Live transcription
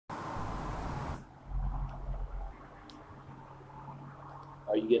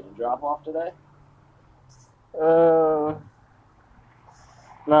Are you getting a drop off today? Uh,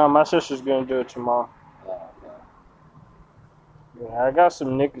 no, my sister's gonna do it tomorrow. Oh, okay. Yeah, I got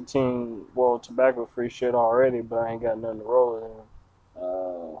some nicotine, well, tobacco-free shit already, but I ain't got nothing to roll it in.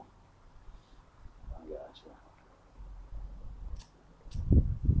 Oh, I gotcha.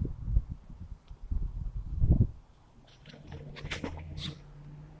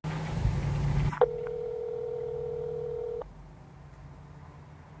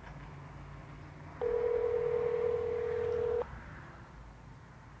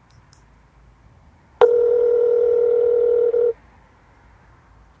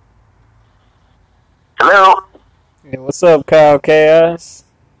 Hello? Hey, what's up, Kyle Chaos?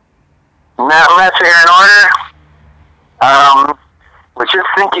 Not much here in order. Was just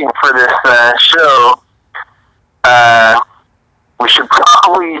thinking for this show, we should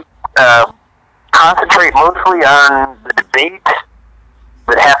probably concentrate mostly on the debate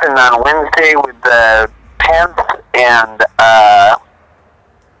that happened on Wednesday with Pence and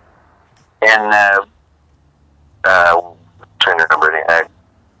trying to remember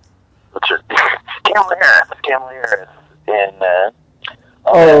the Kamala Harris. And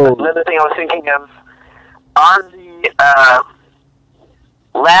another thing I was thinking of on the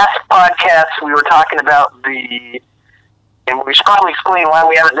last podcast, we were talking about and we should probably explain why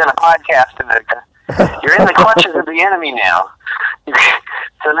we haven't done a podcast in you're in the clutches of the enemy now.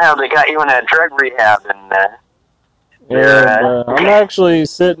 So now they got you in a drug rehab, and I'm actually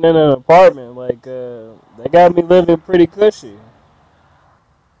sitting in an apartment. They got me living pretty cushy.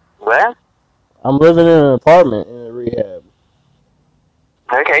 What? I'm living in an apartment in a rehab.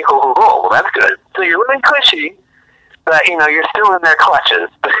 Okay, cool. Well, that's good. So you're living cushy, but you're still in their clutches.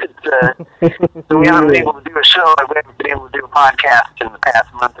 So we haven't been able to do a show. We haven't been able to do a podcast in the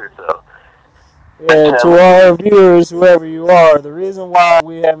past month or so. Yeah, to our viewers, whoever you are, the reason why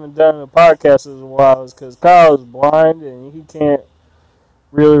we haven't done a podcast in a while is because Kyle is blind and he can't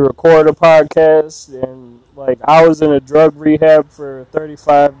really record a podcast. And, I was in a drug rehab for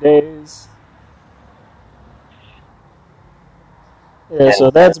 35 days. Yeah,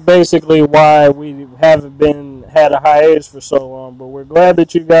 so that's basically why we haven't had a hiatus for so long. But we're glad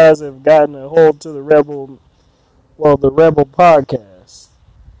that you guys have gotten a hold to the Rebel podcast.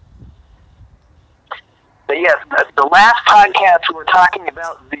 But yes, the last podcast we were talking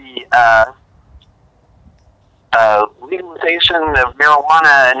about the legalization of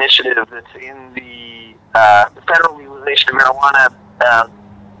marijuana initiative that's in the federal legalization of marijuana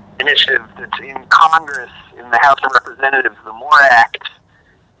initiative that's in Congress, in the House of Representatives, the MORE Act,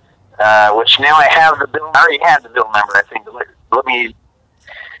 which now I have the bill. I already had the bill number, I think. Let me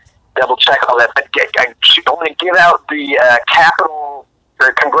double check all that. But I should only give out the Capitol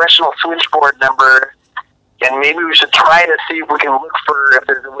or Congressional Switchboard number, and maybe we should try to see if we can look for if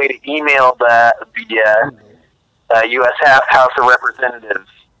there's a way to email the U.S. House of Representatives.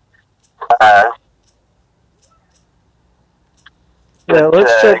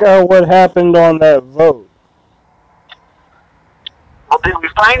 Let's check out what happened on that vote. Well, did we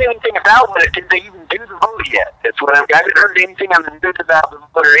find anything about it? Did they even do the vote yet? That's what I haven't heard anything on the news about the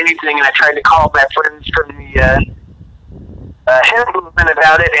vote or anything, and I tried to call my friends from the hemp movement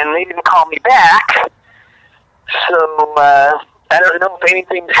about it, and they didn't call me back. So I don't know if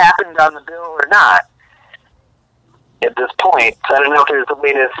anything's happened on the bill or not at this point. So I don't know if there's a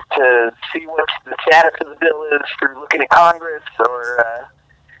way to see what the status of the bill is through looking at Congress, or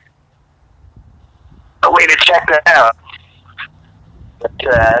a way to check that out. But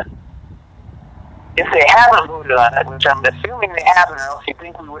if they haven't voted on it, which I'm assuming they haven't, or else you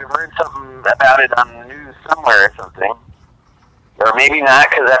think we would have heard something about it on the news somewhere or something. Or maybe not,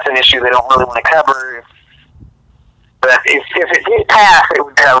 because that's an issue they don't really want to cover. But if it did pass, it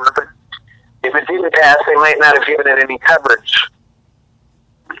would cover. But if it didn't pass, they might not have given it any coverage.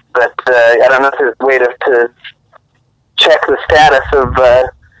 But I don't know if there's a way to check the status of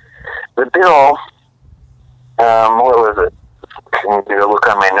the bill. What was it? I'm going to look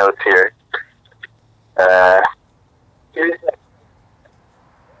on my notes here. Yeah,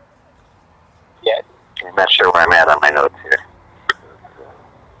 I'm not sure where I'm at on my notes here.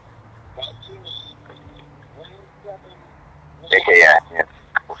 Okay, yeah.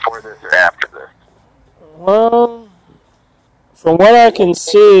 Before this or after this? Well, from what I can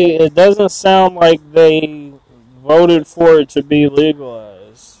see, it doesn't sound like they voted for it to be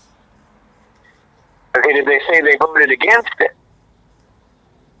legalized. Okay, did they say they voted against it?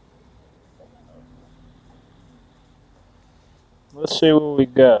 Let's see what we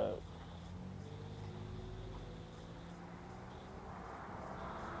got.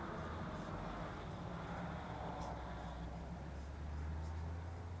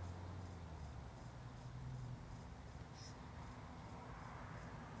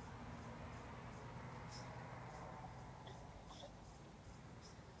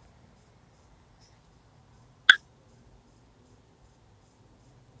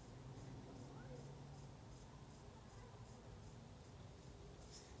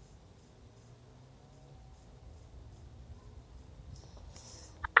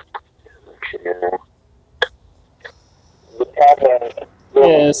 Yeah,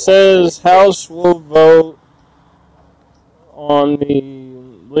 it says House will vote on the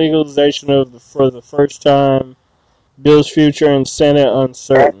legalization of for the first time. Bill's future and Senate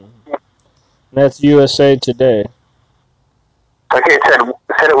uncertain. And that's USA Today. Okay, it said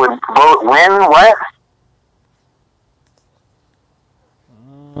it would vote when? What?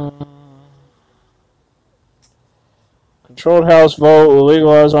 Controlled House vote will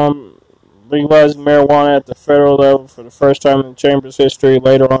legalize marijuana at the federal level for the first time in the chamber's history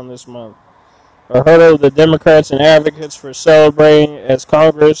later on this month. A hurdle the Democrats and advocates for celebrating as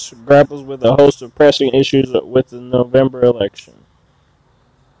Congress grapples with a host of pressing issues with the November election.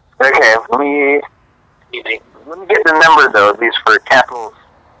 Okay, let me get the number though, at least for Capitol's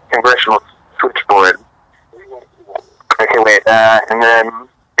congressional switchboard. Okay, wait, and then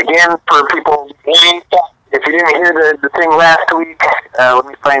again for people, if you didn't hear the thing last week, let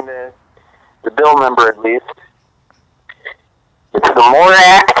me find the bill number at least. It's the MORE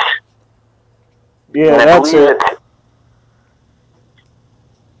Act. Yeah, that's it.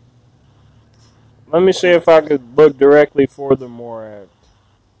 Let me see if I could look directly for the MORE Act.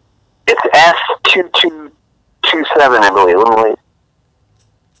 It's S2227, I believe.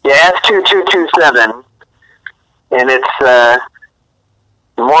 Yeah, S2227. And it's the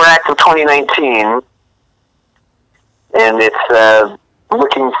MORE Act of 2019. And it's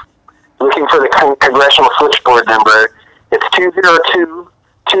looking for the congressional switchboard number. It's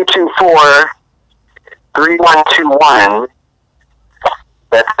 202-224-3121.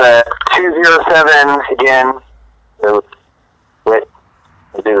 That's 207 again. So, wait,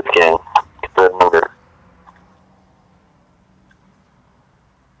 I'll do this again. Get the number.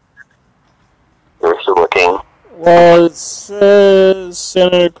 We're still looking. Well, it says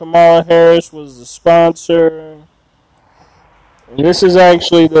Senator Kamala Harris was the sponsor. And this is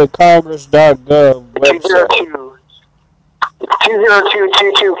actually the Congress.gov website. It's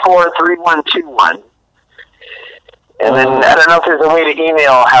 202-224-3121. And then I don't know if there's a way to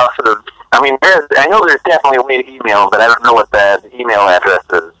email House of. I mean, I know there's definitely a way to email, but I don't know what the email address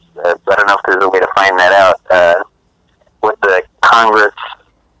is. I don't know if there's a way to find that out. With the Congress,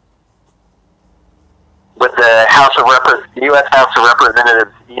 with the U.S. House of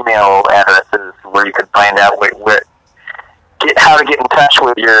Representatives email addresses, where you can find out how to get in touch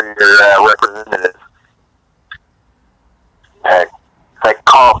with your representatives. I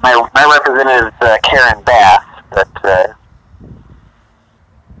call my representative is Karen Bass. But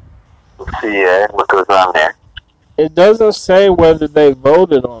let's see what goes on there. It doesn't say whether they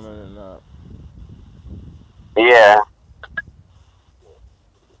voted on it or not. Yeah.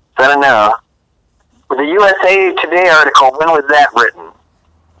 I don't know. The USA Today article, when was that written?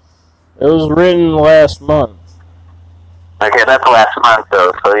 It was written last month. Okay, that's last month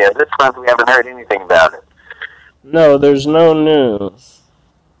though. So yeah, this month we haven't heard anything about it. No, there's no news.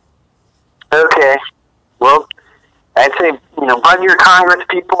 Okay. Well, I'd say, bug your Congress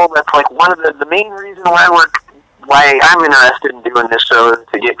people. That's like one of the main reasons why I'm interested in doing this show is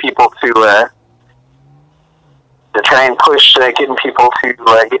to get people to try and push getting people to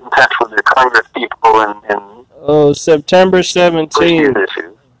get in touch with their Congress people and September 17th.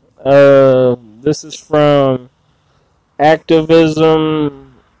 This is from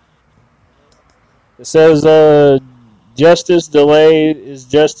Activism. It says justice delayed is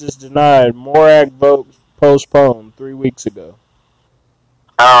justice denied. MORE Act vote postponed 3 weeks ago.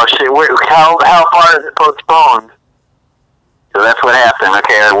 Oh shit! How far is it postponed? So that's what happened.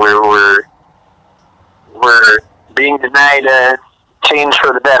 Okay, we're being denied a change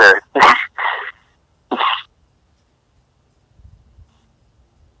for the better.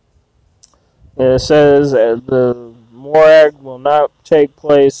 It says the MORE Act will not take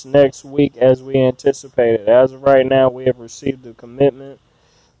place next week as we anticipated. As of right now, we have received a commitment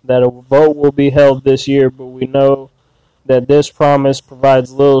that a vote will be held this year, but we know that this promise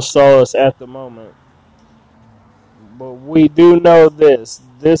provides little solace at the moment. But we do know this.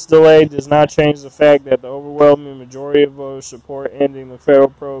 This delay does not change the fact that the overwhelming majority of voters support ending the federal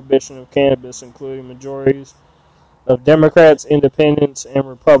prohibition of cannabis, including majorities of Democrats, Independents, and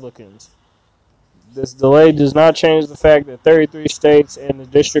Republicans. This delay does not change the fact that 33 states and the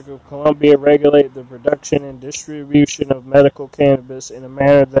District of Columbia regulate the production and distribution of medical cannabis in a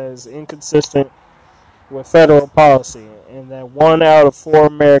manner that is inconsistent with federal policy, and that 1 out of 4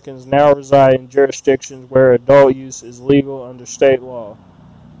 Americans now reside in jurisdictions where adult use is legal under state law.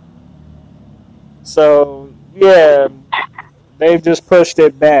 So, yeah, they've just pushed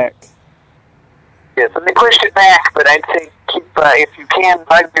it back. Yeah, so they pushed it back, but I'd say keep, if you can,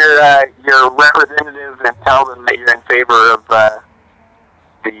 bug your representative and tell them that you're in favor of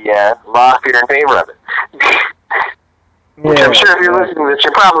the law if you're in favor of it. Which I'm sure if you're listening to this,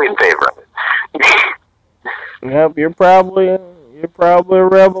 you're probably in favor of it. Yep, you're probably a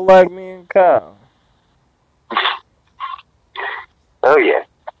rebel like me and Kyle. Oh yeah.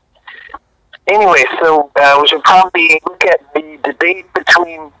 Anyway, so we should probably look at the debate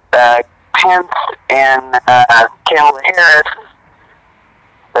between Pence and Kamala Harris.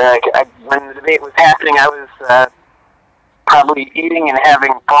 When the debate was happening, I was probably eating and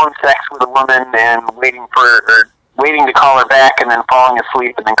having phone sex with a woman and waiting to call her back and then falling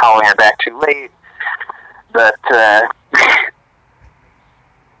asleep and then calling her back too late. But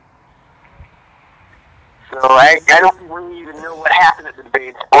so I don't really even know what happened at the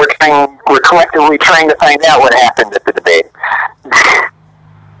debate. We're collectively trying to find out what happened at the debate.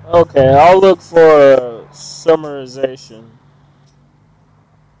 Okay, I'll look for a summarization.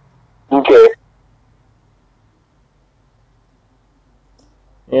 Okay.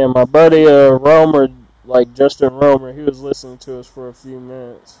 Yeah, my buddy Romer, like Justin Romer, he was listening to us for a few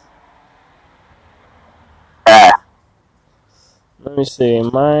minutes. Let me see,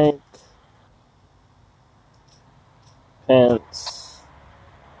 Mike Pence.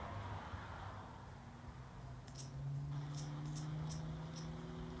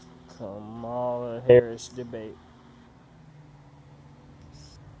 Kamala Harris debate.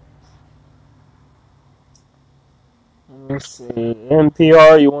 Let me see.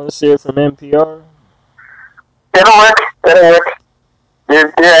 NPR, you want to see it from NPR? That'll work. They're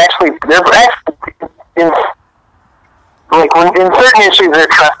actually in certain issues they're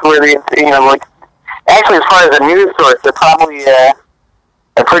trustworthy. Like actually as far as a news source, they're probably a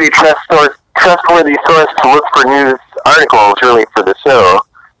pretty trustworthy source to look for news articles really for the show.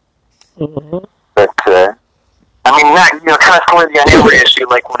 Mm-hmm. But not trustworthy on every issue.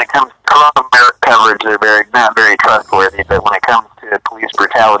 Like when it comes to coronavirus coverage, they're not very trustworthy. But when it comes to police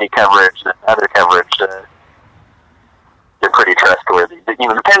brutality coverage and other coverage, they're pretty trustworthy. But,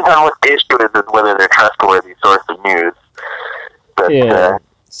 depends on what the issue is whether they're trustworthy source of news. But, yeah. It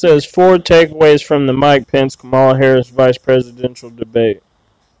says 4 takeaways from the Mike Pence Kamala Harris vice presidential debate.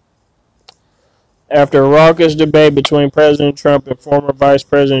 After a raucous debate between President Trump and former Vice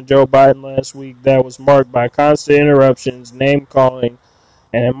President Joe Biden last week that was marked by constant interruptions, name-calling,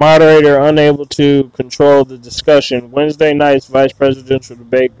 and a moderator unable to control the discussion, Wednesday night's vice presidential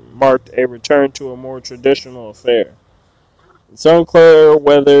debate marked a return to a more traditional affair. It's unclear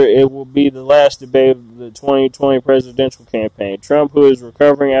whether it will be the last debate of the 2020 presidential campaign. Trump, who is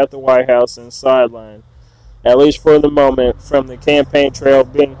recovering at the White House and sidelined, at least for the moment, from the campaign trail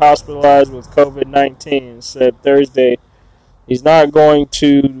being hospitalized with COVID-19, said Thursday he's not going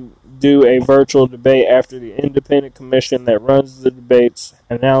to do a virtual debate after the independent commission that runs the debates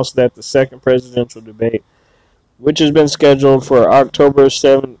announced that the second presidential debate, which has been scheduled for October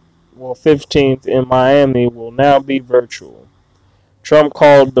 15th in Miami, will now be virtual. Trump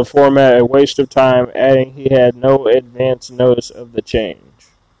called the format a waste of time, adding he had no advance notice of the change.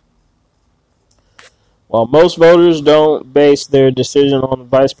 While most voters don't base their decision on the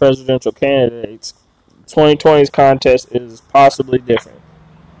vice presidential candidates, 2020's contest is possibly different.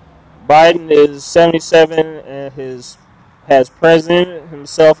 Biden is 77 and has presented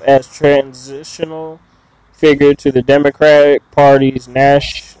himself as transitional figure to the Democratic Party's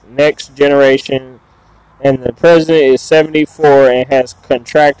next generation, and the president is 74 and has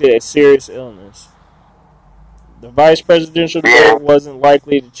contracted a serious illness. The vice presidential debate wasn't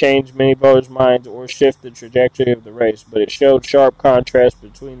likely to change many voters' minds or shift the trajectory of the race, but it showed sharp contrast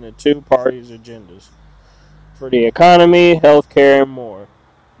between the two parties' agendas for the economy, healthcare, and more.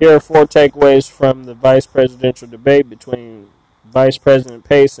 Here are 4 takeaways from the vice presidential debate between Vice President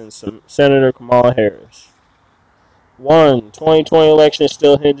Pence and Senator Kamala Harris. 1. 2020 election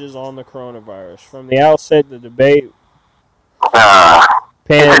still hinges on the coronavirus. From the outset, the debate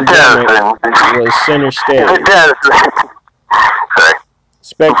pandemic was center stage. It does. Sorry.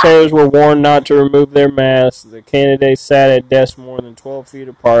 Spectators were warned not to remove their masks. The candidates sat at desks more than 12 feet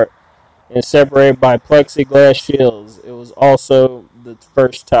apart and separated by plexiglass shields. It was also the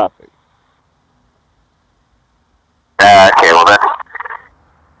first topic. Okay, well, that's...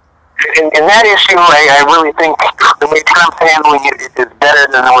 In that issue, I really think the way Trump's handling it is better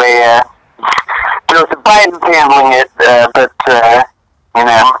than the way Joseph Biden's handling it, but,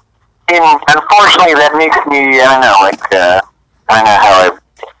 unfortunately that makes me, I don't know if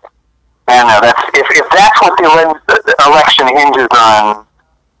that's what the election hinges on,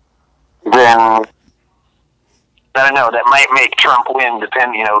 then, I don't know, that might make Trump win,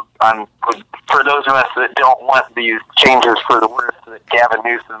 depending, on, for those of us that don't want these changes for the worse that Gavin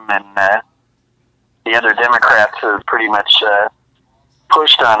Newsom and the other Democrats have pretty much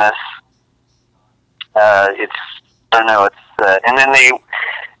pushed unleashed on us. It's, I don't know, it's, and then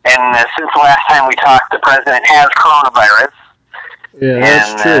since the last time we talked, the president has coronavirus. Yeah,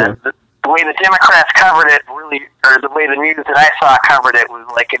 that's true. The way the Democrats covered it, really, or the way the news that I saw covered it, was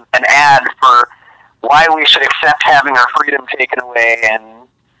like an ad for why we should accept having our freedom taken away, and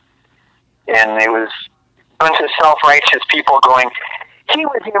it was a bunch of self-righteous people going, he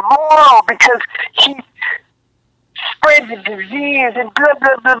was immoral because he spread the disease and blah,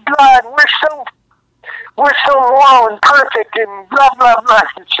 blah, blah, blah, and we're so moral and perfect and blah, blah, blah.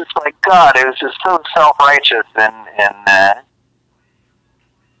 It's just like, God, it was just so self-righteous and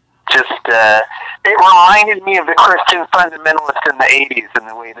it reminded me of the Christian fundamentalists in the 80s and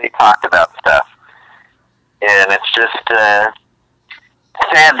the way they talked about stuff. And it's just sad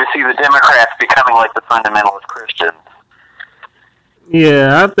to see the Democrats becoming like the fundamentalist Christians.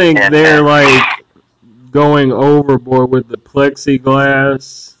 Yeah, I think they're like going overboard with the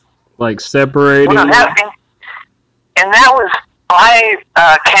plexiglass, like separating. Well, and that was by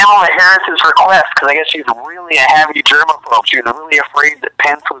Kamala Harris's request, because I guess she's really a heavy germaphobe. She was really afraid that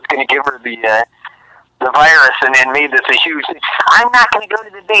Pence was going to give her the virus, and made this a huge thing. I'm not going to go to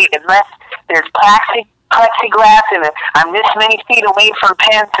the debate unless there's plexiglass, and I'm this many feet away from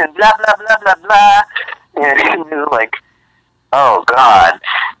Pence, and blah, blah, blah, blah, blah. And it was like, oh, God.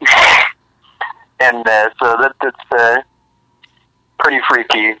 And so that's pretty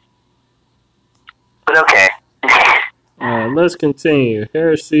freaky. But okay. Let's continue.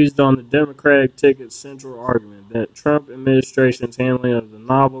 Harris seized on the Democratic ticket's central argument that Trump administration's handling of the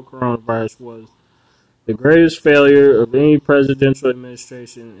novel coronavirus was the greatest failure of any presidential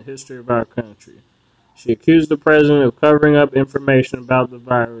administration in the history of our country. She accused the president of covering up information about the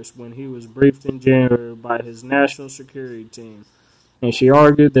virus when he was briefed in January by his national security team, and she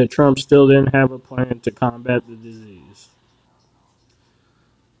argued that Trump still didn't have a plan to combat the disease.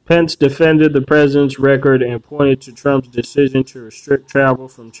 Pence defended the president's record and pointed to Trump's decision to restrict travel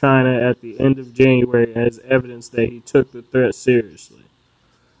from China at the end of January as evidence that he took the threat seriously.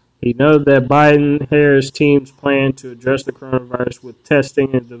 He noted that Biden-Harris team's plan to address the coronavirus with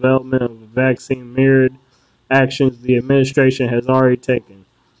testing and development of a vaccine mirrored actions the administration has already taken.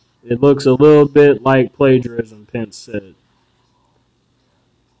 It looks a little bit like plagiarism, Pence said.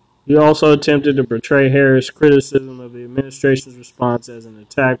 He also attempted to portray Harris' criticism of the administration's response as an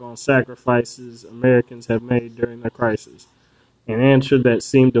attack on sacrifices Americans have made during the crisis, an answer that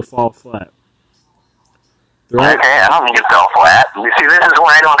seemed to fall flat. Okay, I don't think it fell flat. You see, this is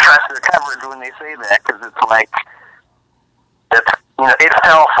where I don't trust their coverage when they say that, because it's like, it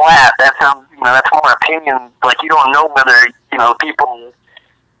fell flat. That sounds, that's more opinion. Like, you don't know whether,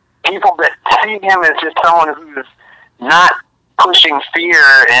 people that see him as just someone who's not pushing fear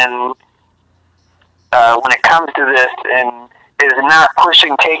and when it comes to this, and is not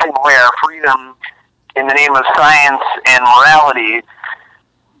pushing taking away our freedom in the name of science and morality,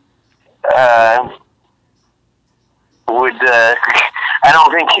 I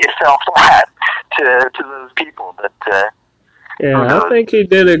don't think he fell flat to those people. But I think he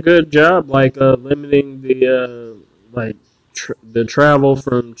did a good job, limiting the the travel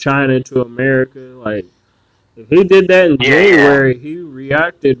from China to America. Like, if he did that in January, he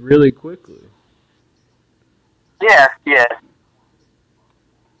reacted really quickly. Yeah.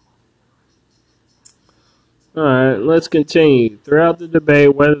 Alright, let's continue. Throughout the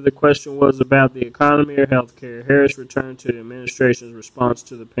debate, whether the question was about the economy or healthcare, Harris returned to the administration's response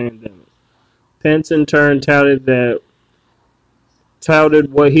to the pandemic. Pence, in turn, touted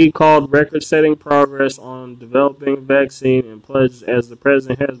what he called record-setting progress on developing a vaccine and pledged, as the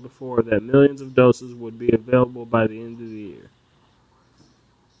president has before, that millions of doses would be available by the end of the year.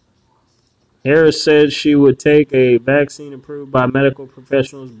 Harris said she would take a vaccine approved by medical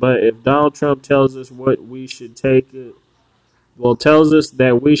professionals, but if Donald Trump tells us that we should take it,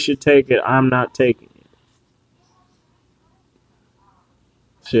 I'm not taking it.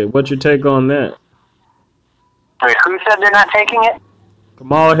 Shit, what's your take on that? Wait, who said they're not taking it?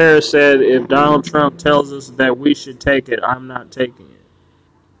 Kamala Harris said, if Donald Trump tells us that we should take it, I'm not taking it.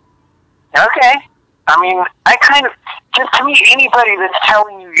 Okay. I mean, just to me, anybody that's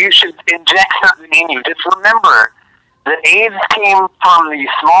telling you should inject something in you, just remember that AIDS came from the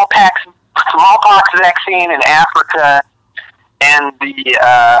smallpox vaccine in Africa and the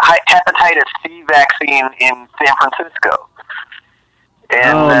hepatitis C vaccine in San Francisco. And, I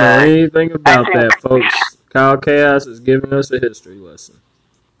don't know anything about that, folks. Kyle Chaos is giving us a history lesson.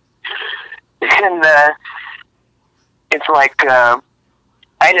 And it's like,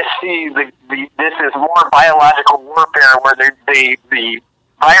 I just see this is more biological warfare, where the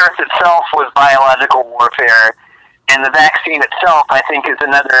virus itself was biological warfare, And the vaccine itself, I think, is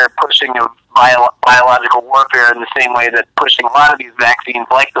another pushing of biological warfare in the same way that pushing a lot of these vaccines,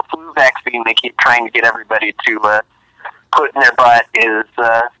 like the flu vaccine, they keep trying to get everybody to put in their butt, is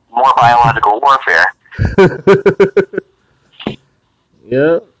more biological warfare.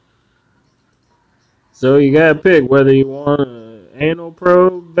 Yeah. So you gotta pick whether you want an anal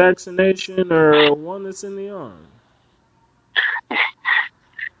probe vaccination or one that's in the arm.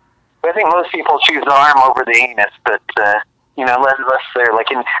 I think most people choose the arm over the anus, but unless they're like,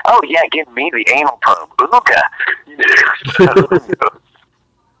 oh yeah, give me the anal probe, ooga.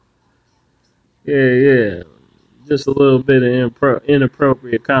 Yeah. Just a little bit of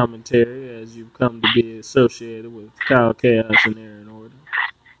inappropriate commentary as you've come to be associated with Kyle Chaos and Aaron Order.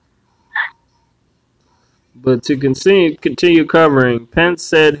 But to continue covering, Pence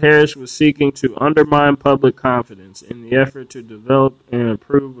said Harris was seeking to undermine public confidence in the effort to develop and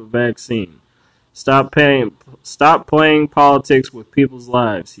approve a vaccine. Stop playing politics with people's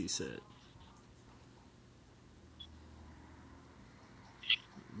lives, he said.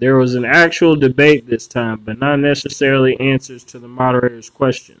 There was an actual debate this time, but not necessarily answers to the moderator's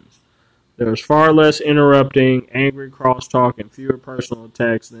questions. There was far less interrupting, angry crosstalk, and fewer personal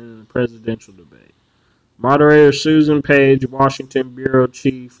attacks than in the presidential debate. Moderator Susan Page, Washington Bureau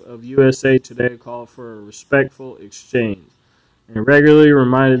Chief of USA Today, called for a respectful exchange and regularly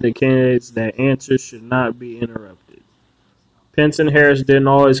reminded the candidates that answers should not be interrupted. Pence and Harris didn't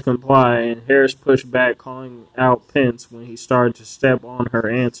always comply, and Harris pushed back, calling out Pence when he started to step on her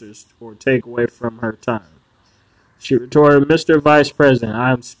answers or take away from her time. She retorted, "Mr. Vice President,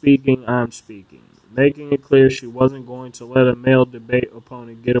 I'm speaking, making it clear she wasn't going to let a male debate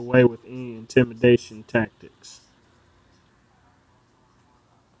opponent get away with any intimidation tactics."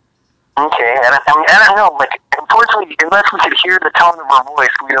 Okay, I don't know, unfortunately, unless we could hear the tone of her voice,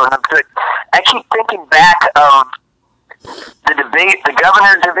 we don't know. I keep thinking back of the debate, the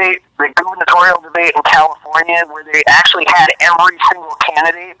gubernatorial debate in California, where they actually had every single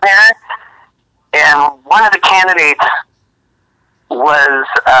candidate there, and one of the candidates was,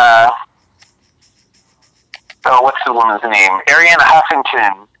 what's the woman's name? Arianna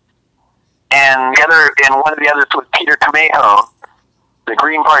Huffington, and one of the others was Peter Camejo, the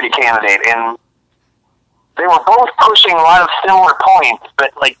Green Party candidate, and they were both pushing a lot of similar points,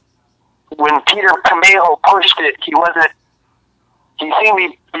 but when Peter Camejo pushed it, he seemed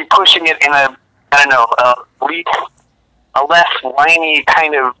to be pushing it in a less whiny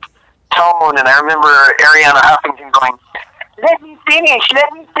kind of tone, and I remember Arianna Huffington going, let me finish,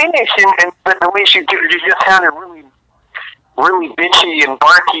 but the way she just sounded really, really bitchy and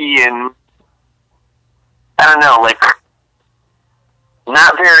barky, and I don't know,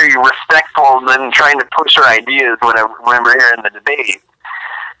 not very respectful and trying to push her ideas, what I remember hearing the debate.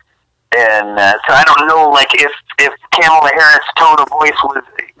 And so I don't know, if Kamala Harris' tone of voice was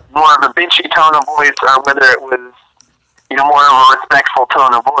more of a bitchy tone of voice, or whether it was, more of a respectful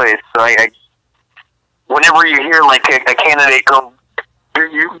tone of voice. So whenever you hear a candidate go,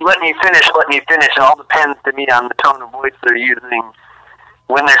 "You let me finish," it all depends to me on the tone of voice they're using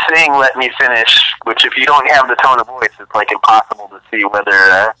when they're saying "let me finish." Which, if you don't have the tone of voice, it's impossible to see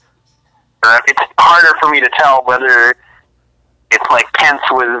whether, or it's harder for me to tell whether it's Pence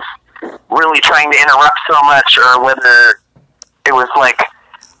was really trying to interrupt so much, or whether it was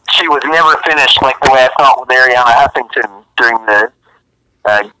she was never finished, the way I felt with Arianna Huffington during the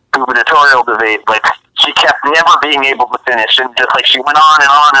gubernatorial debate. She kept never being able to finish, and just she went on and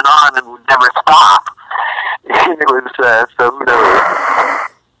on and on and would never stop. It was, so who knows?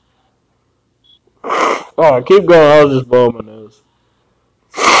 Oh, keep going, I'll just blow my nose.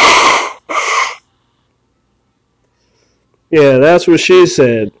 Yeah, that's what she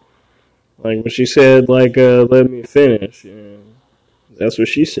said. When she said, let me finish, that's what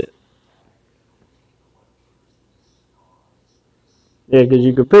she said. Yeah, because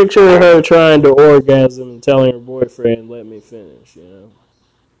you could picture her trying to orgasm and telling her boyfriend, let me finish, Yeah.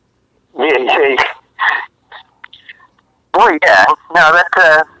 Well, yeah. No,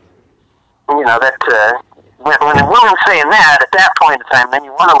 when a woman's saying that, at that point in time, then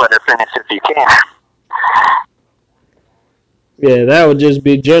you want to let her finish if you can. Yeah, that would just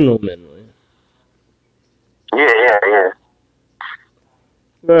be gentlemanly. Yeah.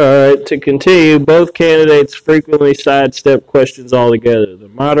 Alright, to continue, both candidates frequently sidestep questions altogether. The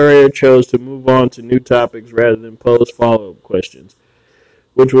moderator chose to move on to new topics rather than pose follow-up questions,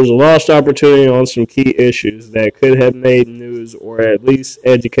 which was a lost opportunity on some key issues that could have made news or at least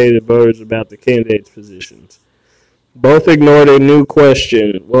educated voters about the candidates' positions. Both ignored a new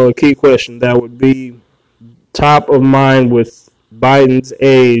question, a key question that would be top of mind with Biden's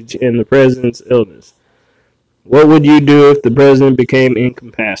age and the president's illness. What would you do if the president became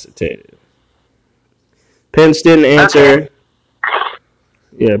incapacitated? Pence didn't answer. Okay.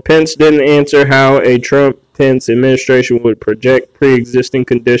 Yeah, Pence didn't answer how a Trump-Pence administration would project pre-existing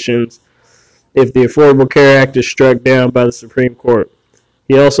conditions if the Affordable Care Act is struck down by the Supreme Court.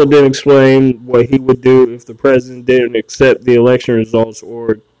 He also didn't explain what he would do if the president didn't accept the election results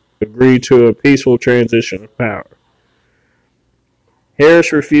or agree to a peaceful transition of power.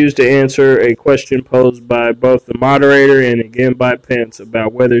 Harris refused to answer a question posed by both the moderator and again by Pence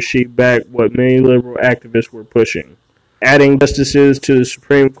about whether she backed what many liberal activists were pushing. Adding justices to the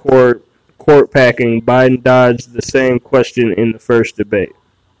Supreme Court packing, Biden dodged the same question in the first debate.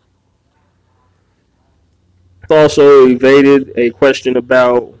 Also evaded a question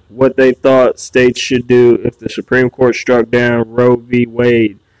about what they thought states should do if the Supreme Court struck down Roe v.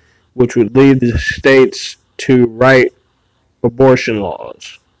 Wade, which would lead the states to write abortion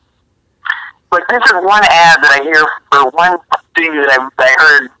laws. Like, this is one ad that I hear, or one thing that I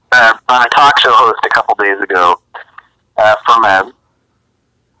heard on a talk show host a couple days ago from a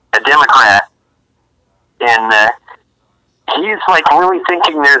Democrat, and he's like really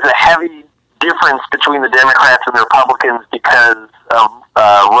thinking there's a heavy difference between the Democrats and the Republicans because of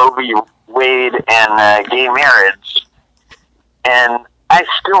Roe v. Wade and gay marriage. And I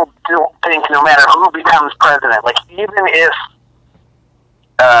still don't think, no matter who becomes president, like even if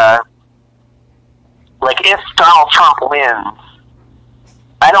if Donald Trump wins,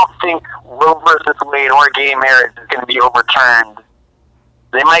 I don't think Roe versus Wade or gay marriage is going to be overturned.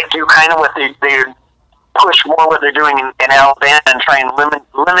 They might do kind of what they push more what they're doing in Alabama and try and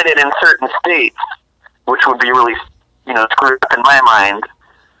limit it in certain states, which would be really, screwed up in my mind.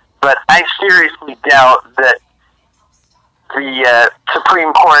 But I seriously doubt that the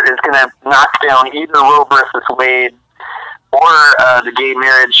Supreme Court is going to knock down either Roe versus Wade or the Gay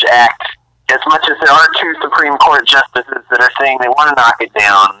Marriage Act, as much as there are two Supreme Court justices that are saying they want to knock it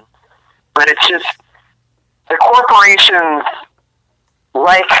down. But it's just, the corporations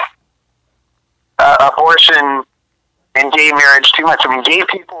like abortion and gay marriage too much. I mean, gay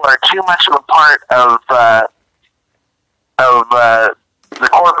people are too much of a part of the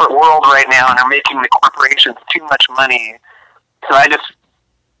corporate world right now, and are making the corporations too much money. So I just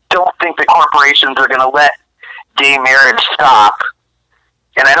don't think the corporations are going to let gay marriage stop.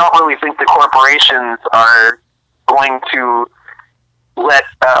 And I don't really think the corporations are going to let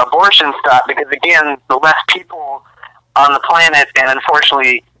abortion stop, because, again, the less people on the planet, and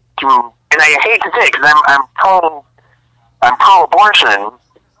unfortunately through, and I hate to say it because I'm pro-abortion,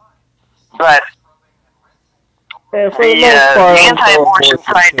 but the anti-abortion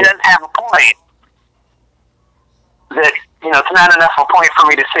side does have a point that, it's not enough of a point for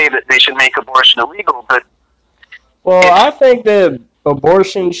me to say that they should make abortion illegal, but... Well, I think that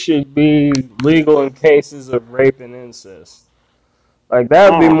abortion should be legal in cases of rape and incest. Like,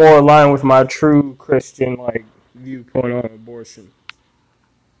 that would be more aligned with my true Christian, viewpoint on abortion.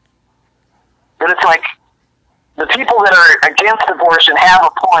 But it's like, the people that are against abortion have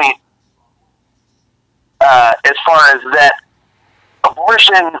a point as far as that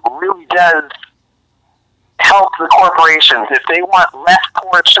abortion really does help the corporations. If they want less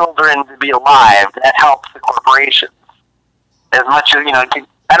poor children to be alive, that helps the corporations. As much as, I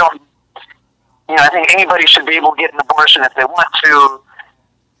think anybody should be able to get an abortion if they want to.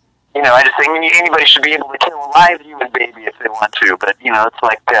 I just think anybody should be able to kill a live human baby if they want to. But, it's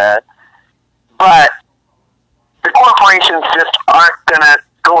like, but the corporations just aren't going to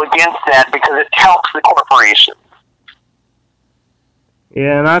go against that because it helps the corporations.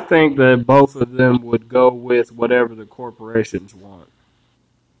 Yeah, and I think that both of them would go with whatever the corporations want.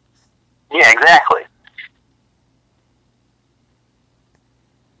 Yeah, exactly.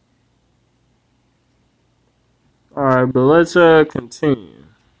 Alright, but let's continue.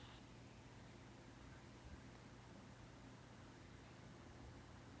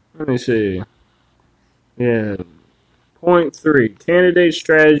 Let me see. Yeah. Point 3. Candidate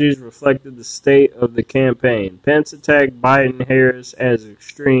strategies reflected the state of the campaign. Pence attacked Biden-Harris as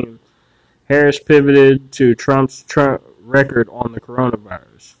extreme. Harris pivoted to Trump's record on the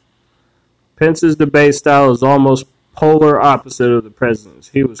coronavirus. Pence's debate style is almost polar opposite of the president's.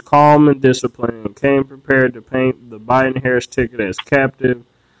 He was calm and disciplined and came prepared to paint the Biden-Harris ticket as captive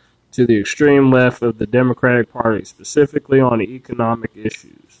to the extreme left of the Democratic Party, specifically on economic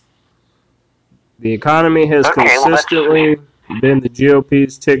issues. The economy has consistently been the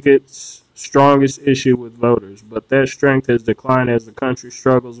GOP's ticket's strongest issue with voters, but that strength has declined as the country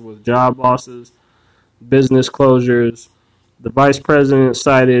struggles with job losses, business closures. The vice president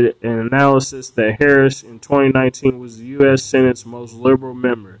cited an analysis that Harris in 2019 was the U.S. Senate's most liberal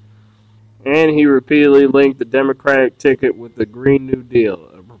member, And he repeatedly linked the Democratic ticket with the Green New Deal,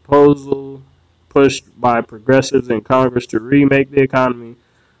 a proposal pushed by progressives in Congress to remake the economy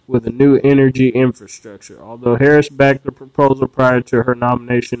with a new energy infrastructure. Although Harris backed the proposal prior to her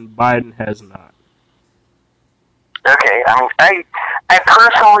nomination, Biden has not. Okay, I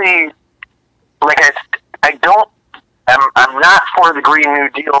personally, I'm not for the Green New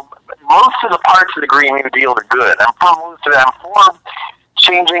Deal. Most of the parts of the Green New Deal are good. I'm for most of it. I'm for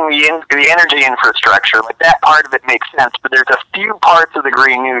changing the energy infrastructure. Like, that part of it makes sense, but there's a few parts of the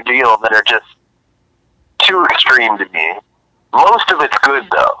Green New Deal that are just too extreme to me. Most of it's good,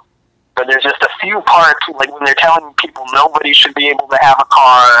 though. But there's just a few parts, like when they're telling people nobody should be able to have a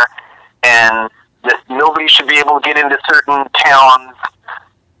car, and that nobody should be able to get into certain towns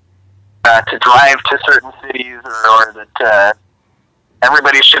to drive to certain cities, or that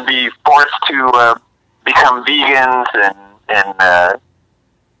everybody should be forced to become vegans and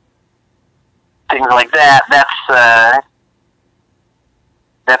things like that.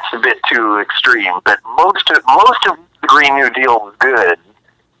 That's a bit too extreme. But most of the Green New Deal was good.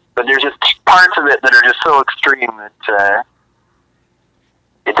 But there's just parts of it that are just so extreme that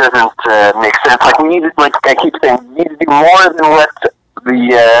it doesn't make sense. Like, we need to, like I keep saying, we need to do more than what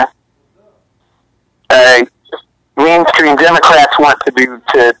the mainstream Democrats want to do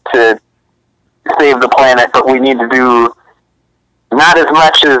to save the planet, but we need to do not as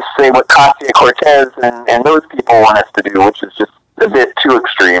much as, say, what Ocasio-Cortez and those people want us to do, which is just a bit too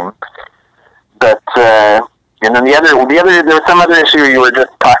extreme. But and then the other, there was some other issue you were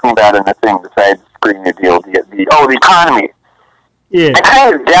just talking about in the thing besides Green New Deal. The economy. Yeah. I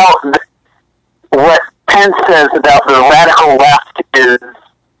kind of doubt what Pence says about the radical left is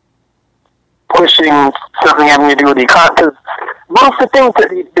pushing something having to do with the economy. Because most of the things that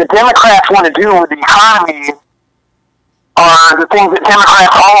the Democrats want to do with the economy are the things that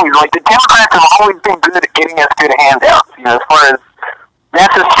Democrats always like. The Democrats have always been good at getting us good handouts. As far as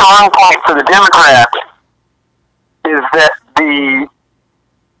that's a strong point for the Democrats, is that they've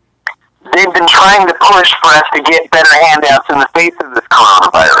been trying to push for us to get better handouts in the face of this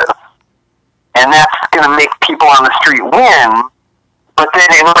coronavirus. And that's going to make people on the street win. But then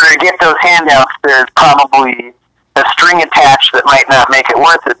in order to get those handouts, there's probably a string attached that might not make it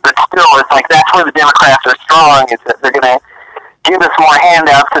worth it. But still, it's like that's where the Democrats are strong, is that they're going to give us more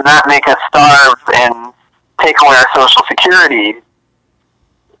handouts and not make us starve and take away our Social Security.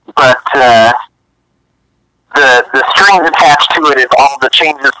 But the strings attached to it is all the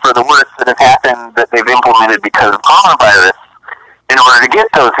changes for the worse that have happened that they've implemented because of coronavirus in order to get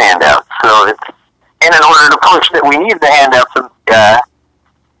those handouts. So it's, and in order to push that we need the handouts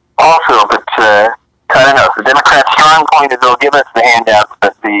also, but I don't know. The Democrats' strong point is they'll give us the handouts,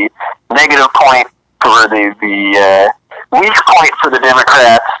 but the negative point for the weak point for the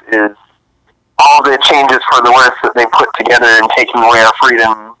Democrats is all the changes for the worse that they put together and taking away our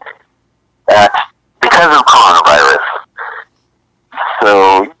freedom because of coronavirus.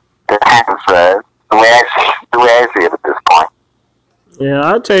 So that's the way I see it at this point. Yeah,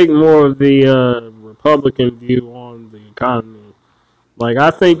 I take more of the Republican view on the economy. Like,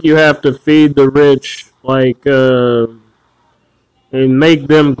 I think you have to feed the rich, and make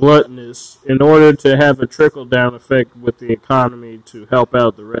them gluttonous in order to have a trickle-down effect with the economy to help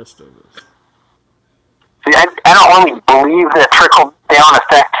out the rest of us. See, I don't really believe that trickle-down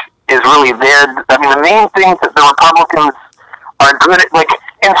effect is really there. I mean, the main things that the Republicans are good at, like,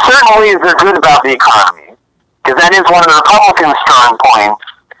 in certain ways they're good about the economy, because that is one of the Republicans' strong points,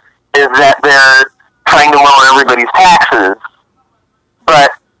 is that they're trying to lower everybody's taxes.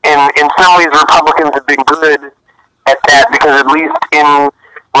 But in some ways, Republicans have been good at that, because at least in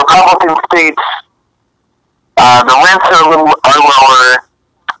Republican states, the rents are lower,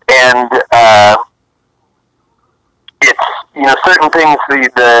 and it's certain things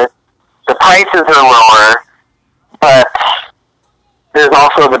the prices are lower, but there's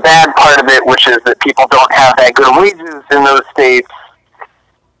also the bad part of it, which is that people don't have that good wages in those states.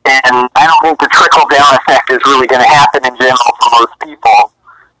 And I don't think the trickle-down effect is really going to happen in general for most people.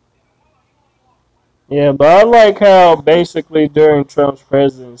 Yeah, but I like how basically during Trump's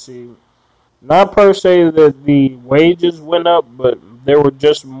presidency, not per se that the wages went up, but there were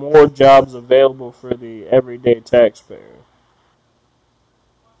just more jobs available for the everyday taxpayer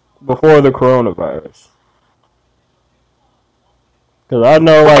before the coronavirus. Because I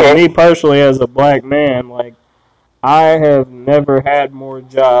know, like, me personally as a black man, like, I have never had more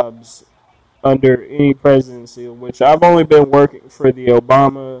jobs under any presidency, which I've only been working for the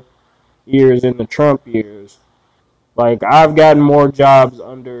Obama years and the Trump years. Like, I've gotten more jobs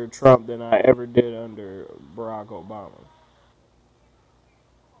under Trump than I ever did under Barack Obama.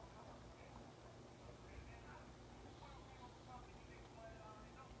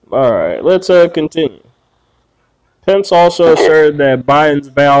 All right, let's continue. Pence also asserted that Biden's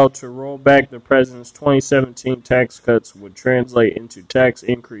vow to roll back the president's 2017 tax cuts would translate into tax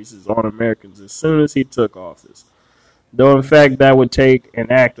increases on Americans as soon as he took office, though in fact that would take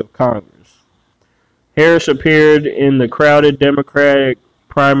an act of Congress. Harris appeared in the crowded Democratic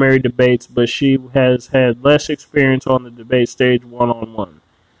primary debates, but she has had less experience on the debate stage one-on-one.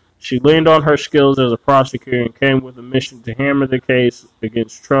 She leaned on her skills as a prosecutor and came with a mission to hammer the case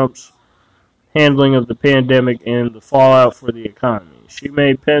against Trump's handling of the pandemic and the fallout for the economy. She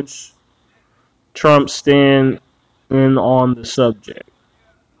made Pence Trump stand in on the subject.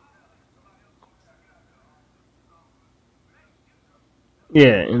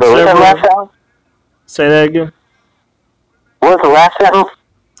 Yeah, and So what was the last sentence? Say that again. What was the last sentence?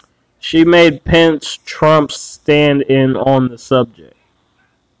 She made Pence Trump stand in on the subject.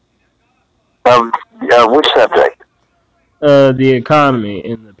 Which subject? The economy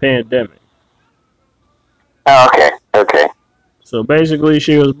and the pandemic. Oh, okay. So basically,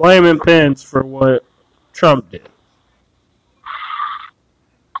 she was blaming Pence for what Trump did.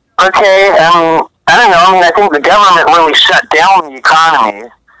 Okay, I don't know. I mean, I think the government really shut down the economy,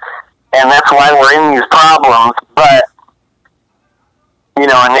 and that's why we're in these problems. But you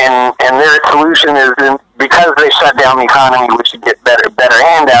know, and their solution is because they shut down the economy, we should get better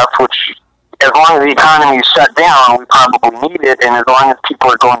handouts. Which, as long as the economy is shut down, we probably need it, and as long as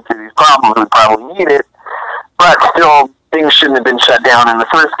people are going through these problems, we probably need it. But still, things shouldn't have been shut down in the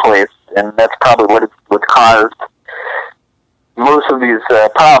first place, and that's probably what caused most of these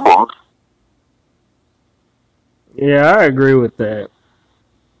problems. Yeah, I agree with that.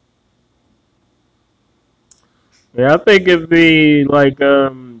 Yeah, I think if the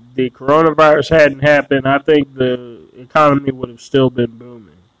coronavirus hadn't happened, I think the economy would have still been booming.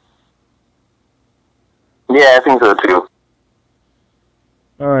 Yeah, I think so too.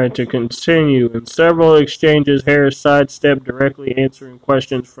 All right, to continue, in several exchanges, Harris sidestepped directly answering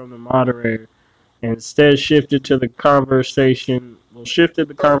questions from the moderator and instead shifted the conversation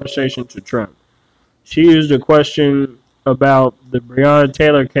to Trump. She used a question about the Breonna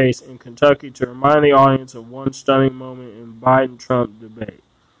Taylor case in Kentucky to remind the audience of one stunning moment in Biden-Trump debate,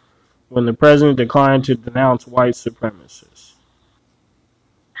 when the president declined to denounce white supremacists.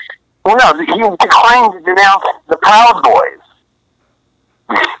 Well, no, he declined to denounce the Proud Boys.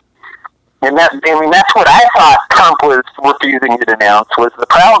 And that's what I thought Trump was refusing to denounce was the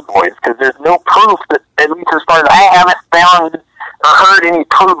Proud Boys, because there's no proof that, at least as far as I haven't found or heard any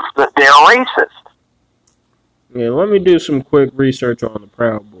proof that they're racist. Yeah, let me do some quick research on the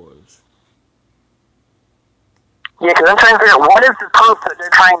Proud Boys. Yeah, because I'm trying to figure out what is the proof that they're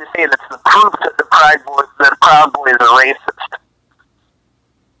trying to say that's the proof that the Proud Boys are racist.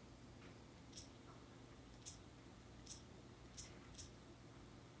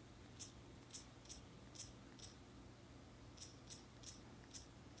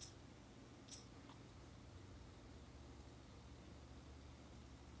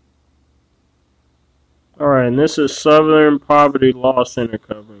 Alright, and this is Southern Poverty Law Center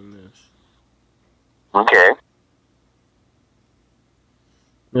covering this. Okay.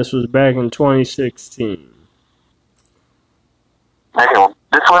 This was back in 2016. Okay, well,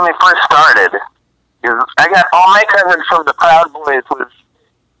 this is when they first started. I got all my coverage from the Proud Boys was,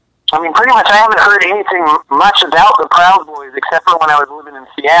 I mean, pretty much I haven't heard anything much about the Proud Boys except for when I was living in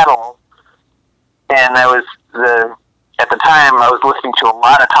Seattle. And at the time, I was listening to a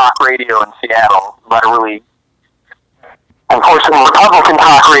lot of talk radio in Seattle, a lot of really, unfortunately, Republican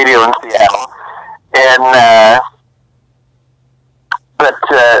talk radio in Seattle. And, but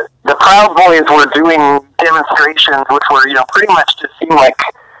the Proud Boys were doing demonstrations which were, pretty much just seemed like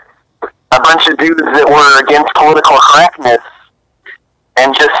a bunch of dudes that were against political correctness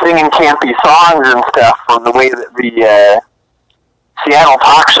and just singing campy songs and stuff from the way that the Seattle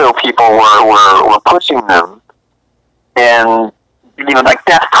talk show people were pushing them. And,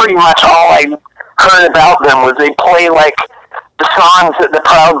 that's pretty much all I heard about them was they play, the songs that the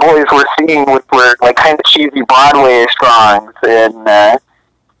Proud Boys were singing with were, kind of cheesy Broadway songs. And,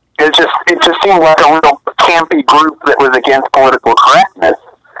 it just seemed like a real campy group that was against political correctness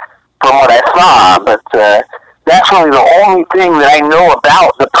from what I saw. But, that's really the only thing that I know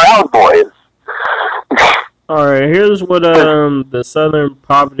about the Proud Boys. Alright, here's what the Southern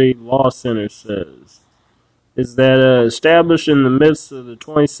Poverty Law Center says. Is that established in the midst of the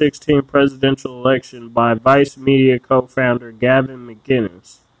 2016 presidential election by Vice Media co-founder Gavin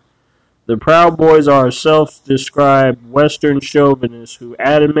McInnes. The Proud Boys are self-described Western chauvinists who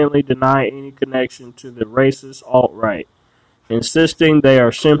adamantly deny any connection to the racist alt-right insisting they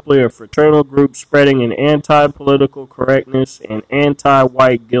are simply a fraternal group spreading an anti-political correctness and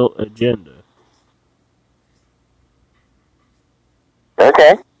anti-white guilt agenda.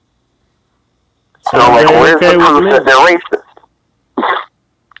 Okay. So, like, where's the proof that they're racist?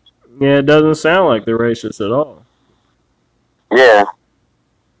 Yeah, it doesn't sound like they're racist at all. Yeah.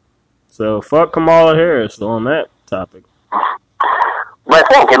 So, fuck Kamala Harris on that topic. But I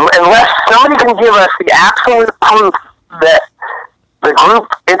think, unless somebody can give us the absolute proof that the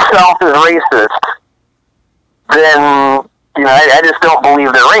group itself is racist, then, you know, I just don't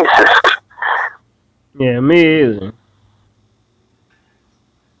believe they're racist. Yeah, me either.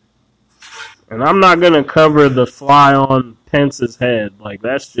 And I'm not going to cover the fly on Pence's head. Like,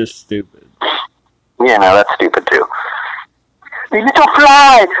 that's just stupid. Yeah, no, that's stupid too. The little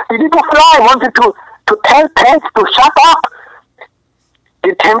fly wanted to tell Pence to shut up.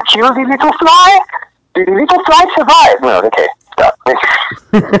 Did Pence kill the little fly? Did the little fly survive? No, okay, stop.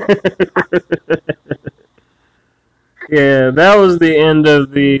 Yeah, that was the end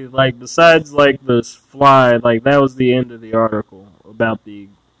of the, like, besides, like, this fly, like, that was the end of the article about the,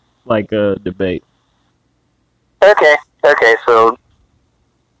 like, debate. Okay, so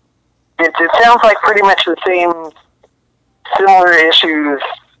it sounds like pretty much the same, similar issues.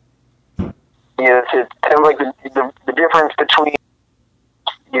 You know, it sounds like the difference between,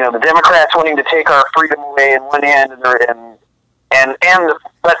 you know, the Democrats wanting to take our freedom away in one hand,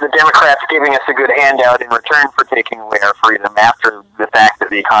 but the Democrats giving us a good handout in return for taking away our freedom after the fact that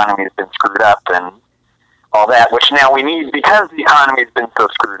the economy has been screwed up and all that, which now we need because the economy has been so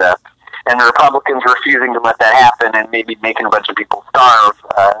screwed up, and the Republicans refusing to let that happen and maybe making a bunch of people starve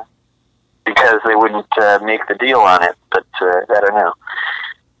because they wouldn't make the deal on it. But I don't know.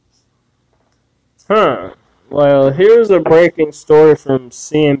 Huh. Well, here's a breaking story from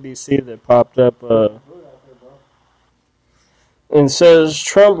CNBC that popped up. And says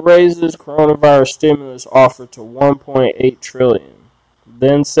Trump raises coronavirus stimulus offer to $1.8 trillion.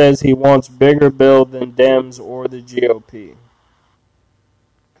 Then says he wants bigger bill than Dems or the GOP.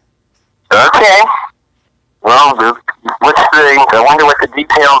 Okay. Well, I wonder what the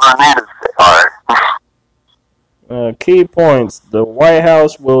details on that are. Key points. The White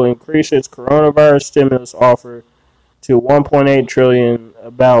House will increase its coronavirus stimulus offer to $1.8 trillion,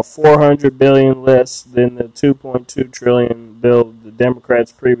 about $400 billion less than the $2.2 trillion bill the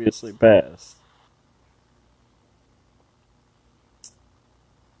Democrats previously passed.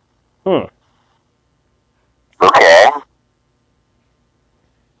 Okay.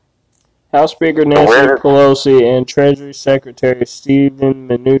 House Speaker Nancy Pelosi and Treasury Secretary Steven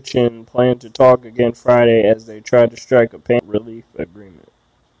Mnuchin plan to talk again Friday as they try to strike a pandemic relief agreement.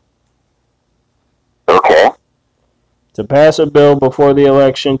 Okay. To pass a bill before the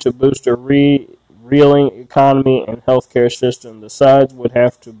election to boost a reeling economy and healthcare system, the sides would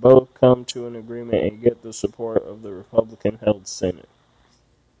have to both come to an agreement and get the support of the Republican-held Senate.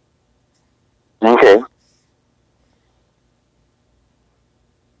 Okay.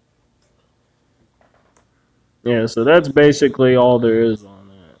 Yeah, so that's basically all there is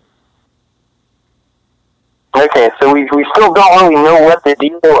on that. Okay, so we still don't really know what the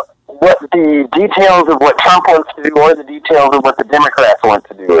details of what Trump wants to do or the details of what the Democrats want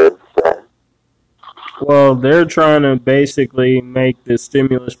to do is. Well, they're trying to basically make the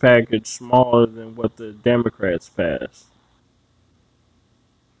stimulus package smaller than what the Democrats passed.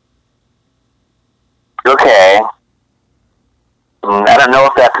 Okay. I don't know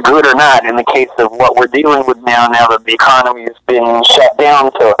if that's good or not in the case of what we're dealing with now that the economy has been shut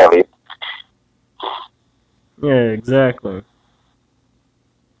down so heavy. Yeah, exactly.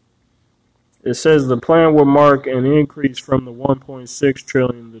 It says the plan will mark an increase from the $1.6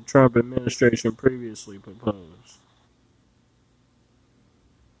 trillion the Trump administration previously proposed.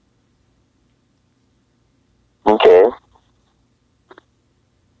 Okay.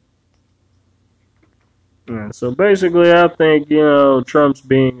 Yeah, so basically, I think, Trump's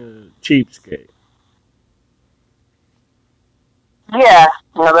being a cheapskate. Yeah,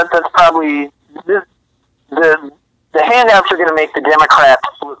 that's probably the handouts are going to make the Democrats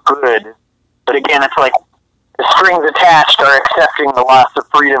look good, but again, it's like the strings attached are accepting the loss of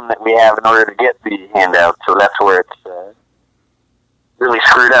freedom that we have in order to get the handout. So that's where it's really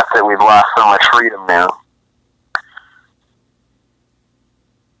screwed up that we've lost so much freedom now.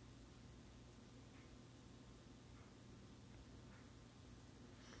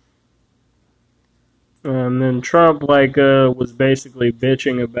 And then Trump, was basically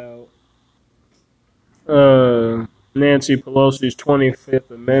bitching about Nancy Pelosi's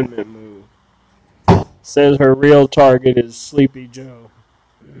 25th Amendment move. Says her real target is Sleepy Joe.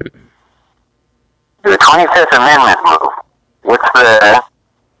 The 25th Amendment move.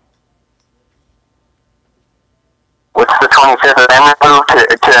 what's the 25th Amendment move to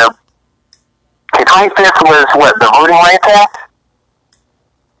 25th was what, the Voting Rights Act?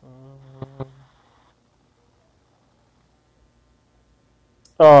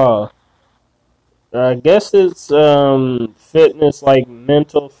 I guess it's fitness, like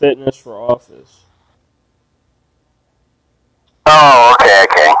mental fitness for office. Oh, okay.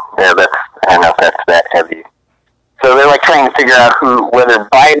 Yeah, I don't know if that's that heavy. So they're like trying to figure out whether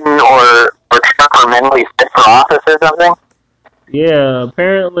Biden or Trump are mentally fit for office or something? Yeah,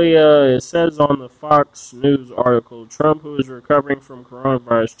 apparently it says on the Fox News article, Trump, who is recovering from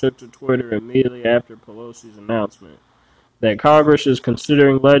coronavirus, took to Twitter immediately after Pelosi's announcement that Congress is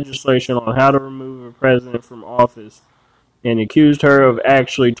considering legislation on how to remove a president from office and accused her of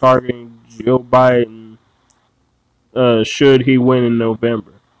actually targeting Joe Biden should he win in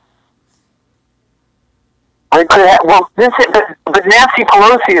November. But Nancy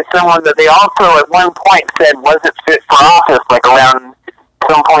Pelosi is someone that they also at one point said wasn't fit for office, like around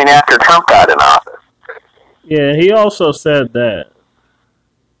some point after Trump got in office. Yeah, he also said that.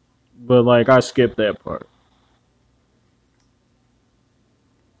 But, like, I skipped that part.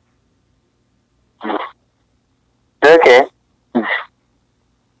 Okay.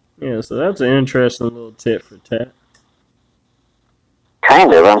 Yeah, so that's an interesting little tit for tat.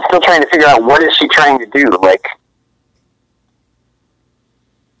 Kind of. I'm still trying to figure out what is she trying to do. Like,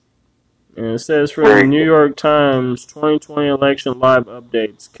 and it says from the New York Times, 2020 election live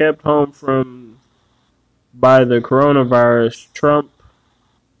updates. Kept home by the coronavirus, Trump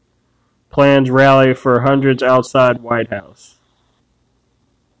plans rally for hundreds outside White House.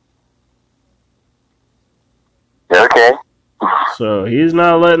 Okay. So he's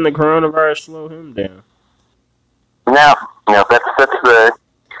not letting the coronavirus slow him down. No, that's the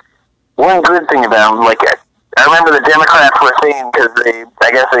one good thing about him. Like, I remember the Democrats were saying, because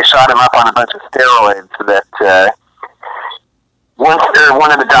I guess they shot him up on a bunch of steroids, that one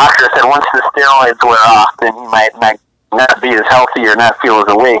of the doctors said once the steroids wear off, then he might not be as healthy or not feel as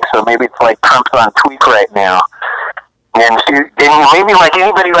awake. So maybe it's like Trump's on tweak right now. And maybe like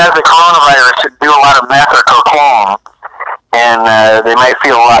anybody who has the coronavirus should do a lot of meth or cocaine, and they might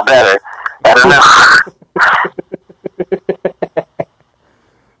feel a lot better. I don't know.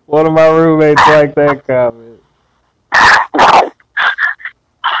 One of my roommates liked that comment.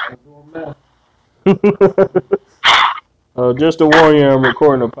 Oh, just to warn you, I'm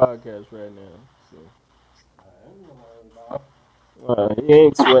recording a podcast right now. So. He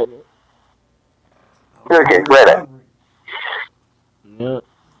ain't sweating it. Okay, right. Yep.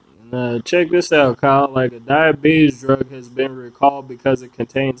 And, check this out, Kyle. Like, a diabetes drug has been recalled because it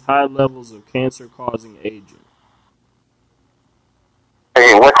contains high levels of cancer-causing agent.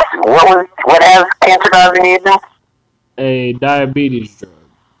 Okay, what has cancer-causing agent? A diabetes drug.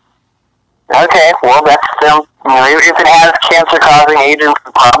 Okay, well, that's if it has cancer-causing agents,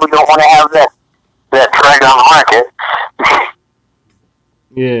 we probably don't want to have that drug on the market.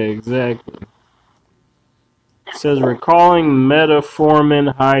 Yeah, exactly. It says recalling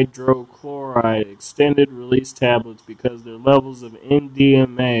metformin hydrochloride extended-release tablets because their levels of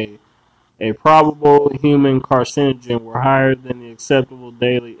NDMA, a probable human carcinogen, were higher than the acceptable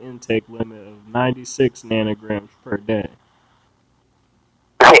daily intake limit of 96 nanograms per day.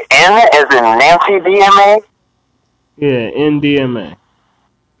 Okay, N as in Nancy DMA? Yeah, NDMA.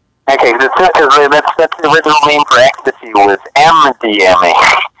 Okay, because that's the original name for ecstasy was MDMA.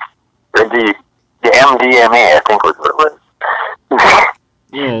 Or the MDMA, I think was what it was.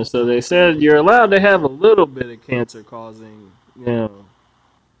 Yeah, so they said you're allowed to have a little bit of cancer-causing,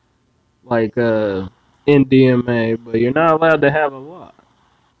 like NDMA, but you're not allowed to have a lot.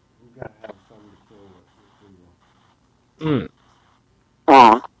 You gotta have something to kill it.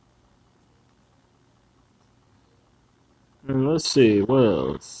 And let's see, what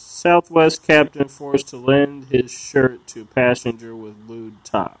else? Southwest captain forced to lend his shirt to passenger with lewd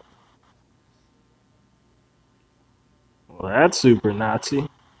top. Well, that's super Nazi.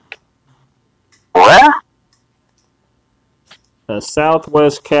 What? A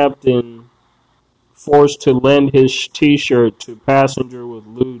Southwest captain forced to lend his T-shirt to passenger with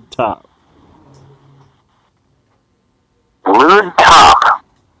lewd top. Lewd top?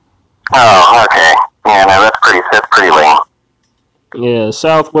 Oh, okay. Yeah, no, that's pretty lame. Yeah,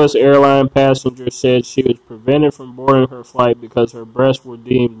 Southwest airline passenger said she was prevented from boarding her flight because her breasts were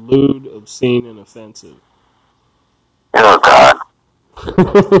deemed lewd, obscene, and offensive. Oh, God.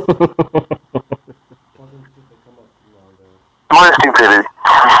 More stupidity.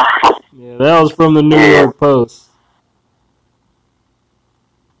 Yeah, that was from the New York Post.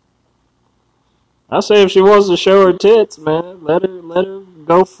 I say if she wants to show her tits, man, let her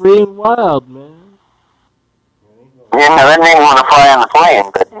go free and wild, man. Yeah, no, that name want to fly on the plane,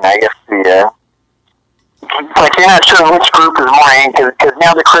 but I guess it's like you're not sure which group is more angry, because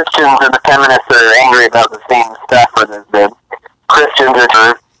now the Christians and the feminists are angry about the same stuff, or the Christians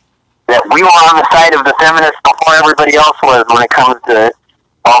are that we were on the side of the feminists before everybody else was when it comes to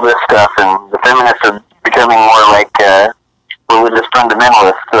all this stuff, and the feminists are becoming more like religious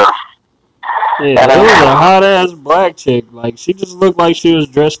fundamentalists. So. Yeah, it was a hot ass black chick. Like she just looked like she was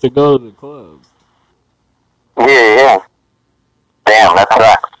dressed to go to the club. Yeah. Damn, that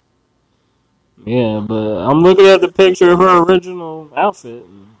sucks. Yeah, but I'm looking at the picture of her original outfit,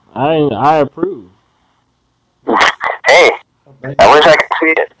 and I approve. Hey, I wish I could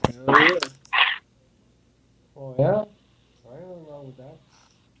see it. Hell yeah. Oh yeah, I don't know with that.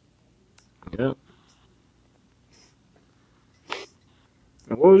 Yep.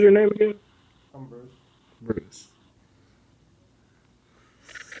 And what was your name again? I'm Bruce. Bruce.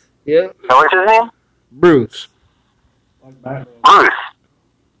 Yep. So what's his name? Bruce. Like Batman. Bruce.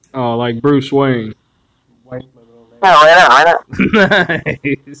 Oh, like Bruce Wayne. Wayne's my middle name. Yeah, right on.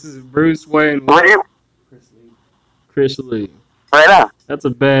 This is Bruce Wayne. What you? Chris Lee. Chris Lee. Right on. That's a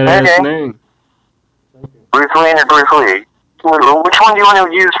badass name. Thank you. Bruce Wayne or Bruce Lee? Which one do you want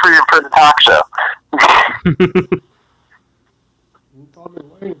to use for the talk show? You can call me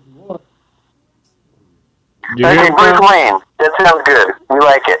Wayne if you want. You Okay, hear Bruce that? Wayne. That sounds good. We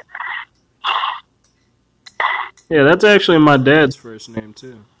like it. Yeah, that's actually my dad's first name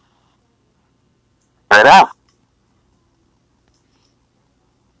too. Right on.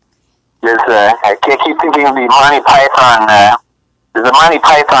 I can't keep thinking of the Monty Python. There's a Monty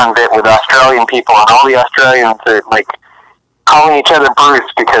Python bit with Australian people, and all the Australians are like calling each other Bruce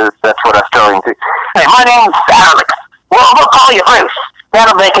because that's what Australians do. Hey, my name's Alex. We'll call you Bruce.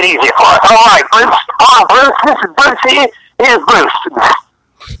 That'll make it easier for us. All right, Bruce. Oh, Bruce. This is Bruce here. Here's Bruce.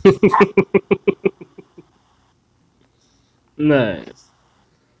 Nice.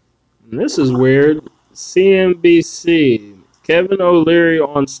 And this is weird. CNBC. Kevin O'Leary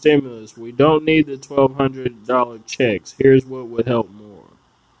on stimulus. We don't need the $1,200 checks. Here's what would help more.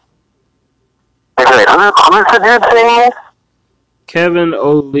 Wait, who's the dude saying this? Kevin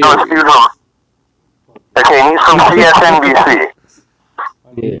O'Leary. No, it's you. Okay, he's from CSNBC.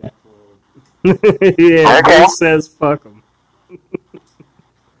 Yeah. Yeah, Okay. Bruce says fuck him.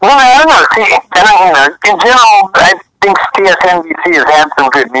 Well, I don't know. See, in general, I think CSNBC has had some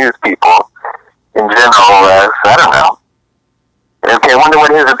good news people. In general, so I don't know. Okay, I wonder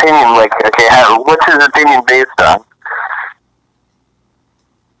what his opinion, what's his opinion based on?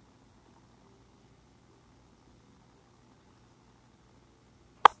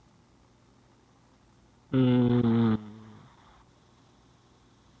 Mm.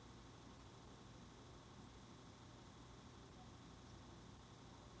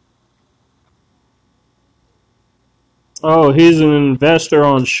 Oh, he's an investor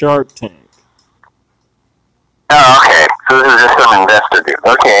on Shark Tank. Oh, okay. So this is just some investor dude.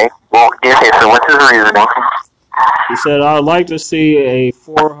 Okay. Well, okay, so what's his reasoning? He said, I'd like to see a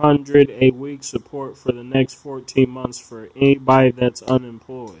 $400 a week support for the next 14 months for anybody that's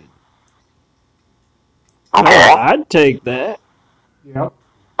unemployed. Okay. Oh, I'd take that. Yep.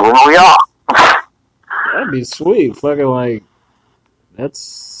 Well, we all. That'd be sweet. Fucking like, that's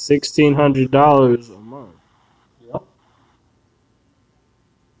 $1,600 a month. Yep.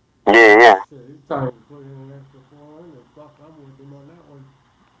 Yeah. Shit, he's trying to put in an extra 400. Fuck, I'm with him on that one.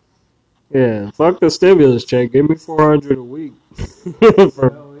 Yeah, fuck the stimulus check. Give me $400 a week.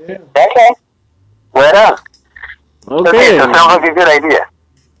 Hell yeah. Okay. Right on. Okay. So it sounds like a good idea.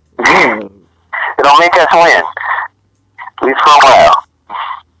 Yeah. It'll make us win. At least for a while.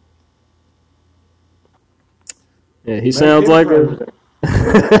 Yeah, he sounds like a...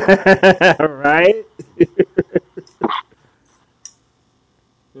 Right?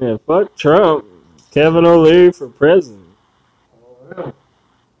 Yeah, fuck Trump. Kevin O'Leary for president. Oh, yeah.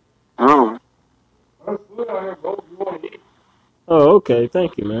 Mm. That's good out here, bro. You want to eat? Oh, okay.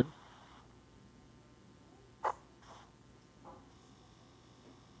 Thank you, man.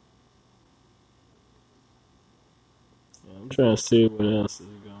 Yeah, I'm trying to see what else is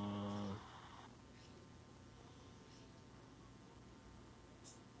going on.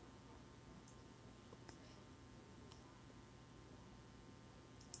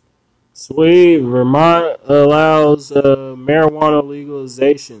 Sweet. Vermont allows marijuana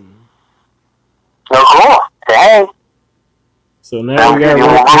legalization. Oh, cool. Hey. So now we got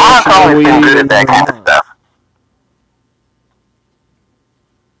Vermont's recreational always been weed good in at that kind of Vermont. stuff.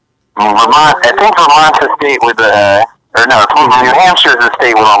 Vermont, I think Vermont's a state with New Hampshire's a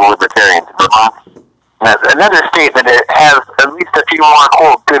state with all the libertarians. Vermont. Another state that it has at least a few more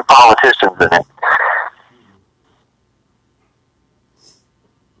quote good politicians in it.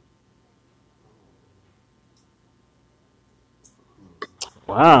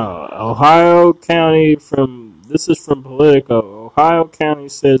 Wow, Ohio County this is from Politico. Ohio County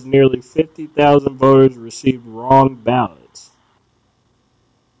says nearly 50,000 voters received wrong ballots.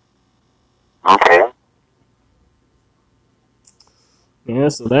 Okay. Yeah,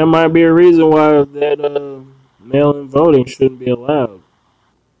 so that might be a reason why that mail-in voting shouldn't be allowed.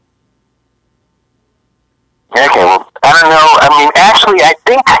 Okay, well, I don't know. I mean, actually, I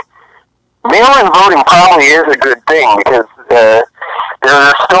think mail-in voting probably is a good thing because there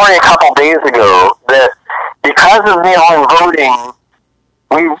was a story a couple days ago that because of mail-in voting,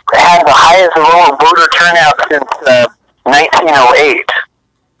 we've had the highest voter turnout since 1908.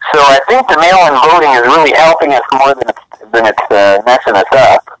 So I think the mail-in voting is really helping us more than it's messing us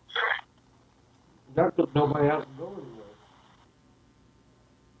up. That's because nobody has to go anywhere.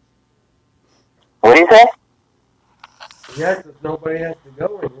 What do you say? Yes, because nobody has to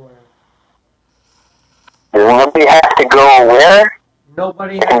go anywhere. Nobody has to go where?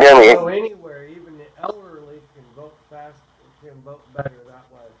 Nobody has to go anywhere. Even the elderly can vote fast, can vote better that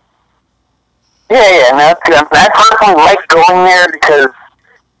way. Yeah, and I personally like going there because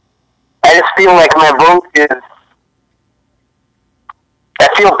I just feel like my vote is. I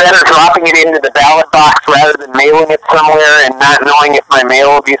feel better dropping it into the ballot box rather than mailing it somewhere and not knowing if my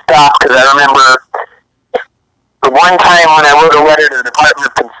mail will be stopped. Because I remember the one time when I wrote a letter to the Department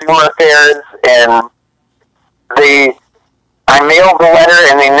of Consumer Affairs and I mailed the letter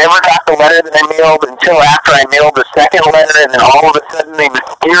and they never got the letter that I mailed until after I mailed the second letter, and then all of a sudden they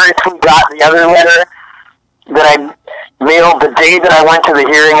mysteriously got the other letter that I mailed the day that I went to the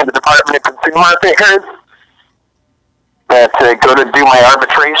hearing of the Department of Consumer Affairs to go to do my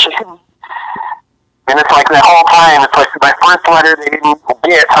arbitration. And it's like the whole time, it's like my first letter they didn't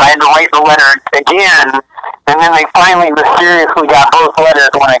get, so I had to write the letter again, and then they finally mysteriously got both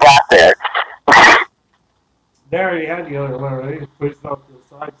letters when I got there. They already had the other letter. They just pushed it off to the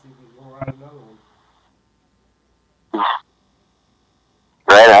side so you could go write another one.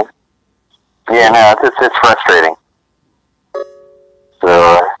 Right on. Yeah, no, it's frustrating. So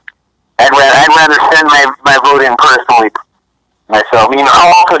I'd rather send my vote in personally myself. You know,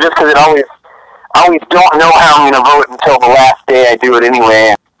 also just because I always don't know how I'm going to vote until the last day I do it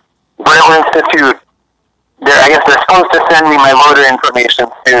anyway. Braille Institute, I guess they're supposed to send me my voter information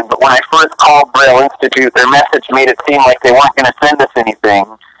soon, but when I first called Braille Institute, their message made it seem like they weren't going to send us anything.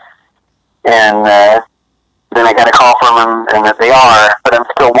 And then I got a call from them and that they are, but I'm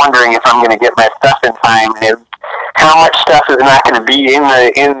still wondering if I'm going to get my stuff in time and how much stuff is not going to be in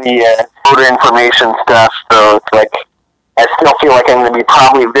the voter information stuff. So it's like I still feel like I'm going to be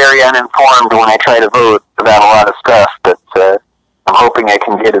probably very uninformed when I try to vote about a lot of stuff, but I'm hoping I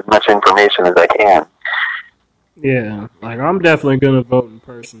can get as much information as I can. Yeah, like I'm definitely going to vote in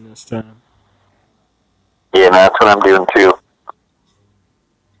person this time. Yeah, no, that's what I'm doing too.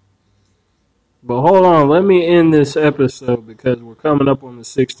 But hold on, let me end this episode because we're coming up on the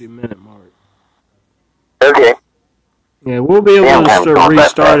 60-minute mark. Okay. Yeah, we'll be able to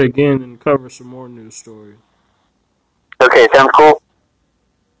restart again and cover some more news stories. Okay, sounds cool.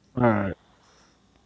 All right.